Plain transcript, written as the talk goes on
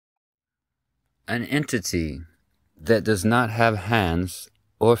An entity that does not have hands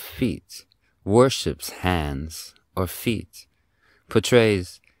or feet worships hands or feet,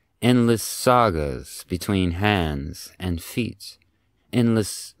 portrays endless sagas between hands and feet,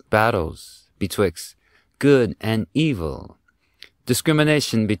 endless battles betwixt good and evil,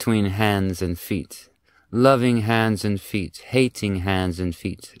 discrimination between hands and feet, loving hands and feet, hating hands and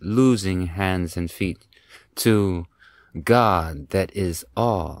feet, losing hands and feet, to God that is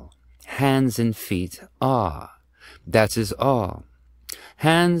all. Hands and feet are. That is all.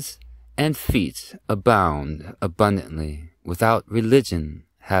 Hands and feet abound abundantly. Without religion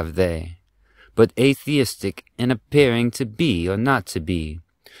have they, but atheistic in appearing to be or not to be.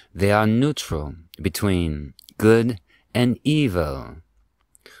 They are neutral between good and evil.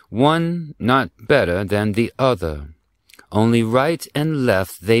 One not better than the other. Only right and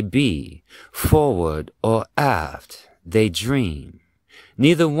left they be, forward or aft they dream.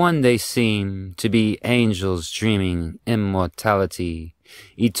 Neither one they seem to be angels dreaming immortality,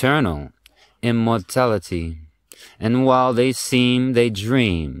 eternal immortality. And while they seem they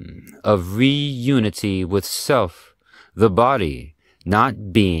dream of reunity with self, the body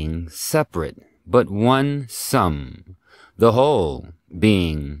not being separate, but one sum, the whole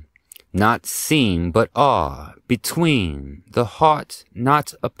being not seen but are, between, the heart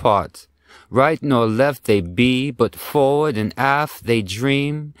not apart. Right nor left they be, but forward and aft they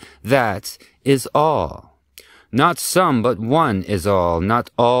dream. That is all. Not some but one is all, not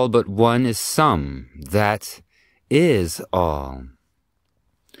all but one is some. That is all.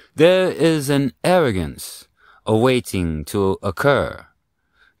 There is an arrogance awaiting to occur,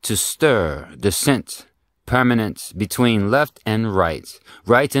 to stir descent permanent between left and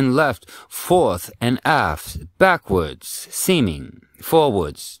right and left, forth and aft, backwards seeming,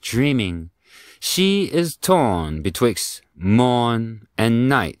 forwards dreaming. She is torn betwixt morn and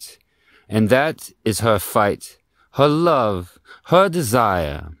night, and that is her fight, her love, her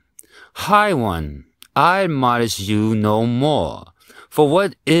desire. High One, I admonish you no more, for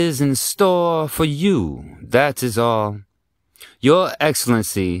what is in store for you, that is all. Your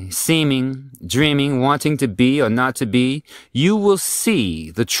Excellency, seeming, dreaming, wanting to be or not to be, you will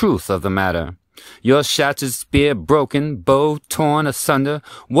see the truth of the matter. Your shattered spear broken, bow torn asunder,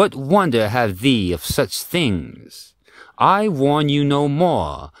 what wonder have thee of such things? I warn you no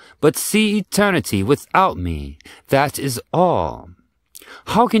more, but see eternity without me, that is all.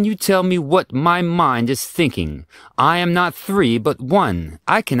 How can you tell me what my mind is thinking? I am not three, but one.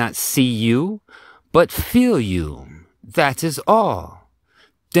 I cannot see you, but feel you. That is all.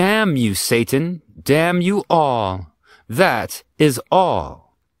 Damn you, Satan. Damn you all. That is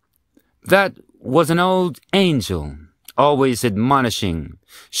all. That was an old angel, always admonishing.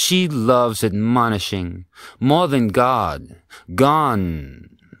 She loves admonishing. More than God.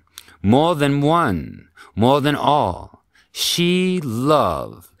 Gone. More than one. More than all. She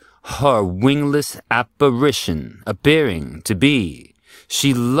loved her wingless apparition, appearing to be.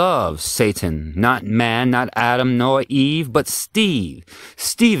 She loves Satan, not man, not Adam, nor Eve, but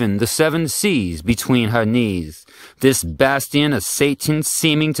Stephen, the 7 seas between her knees. This bastion of Satan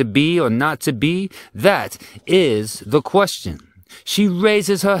seeming to be or not to be, that is the question. She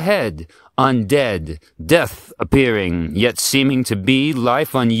raises her head, undead, death appearing, yet seeming to be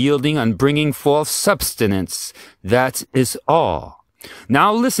life unyielding, unbringing forth substance. That is all.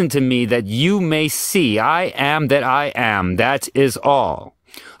 Now listen to me that you may see I am that I am, that is all.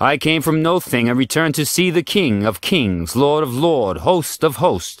 I came from no thing and returned to see the King of kings, Lord of lords, host of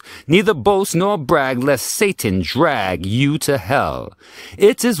hosts. Neither boast nor brag lest Satan drag you to hell.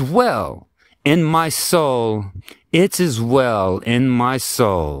 It is well in my soul, it is well in my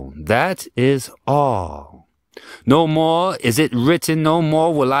soul, that is all. No more is it written, no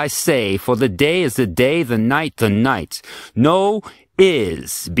more will I say, for the day is the day, the night the night. No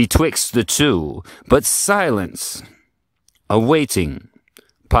is betwixt the two, but silence, awaiting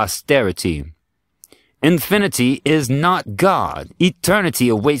posterity. Infinity is not God. Eternity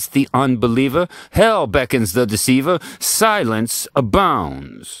awaits the unbeliever. Hell beckons the deceiver. Silence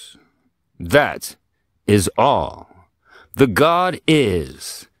abounds. That is all. The God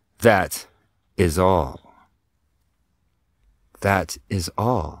is. That is all. That is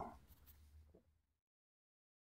all.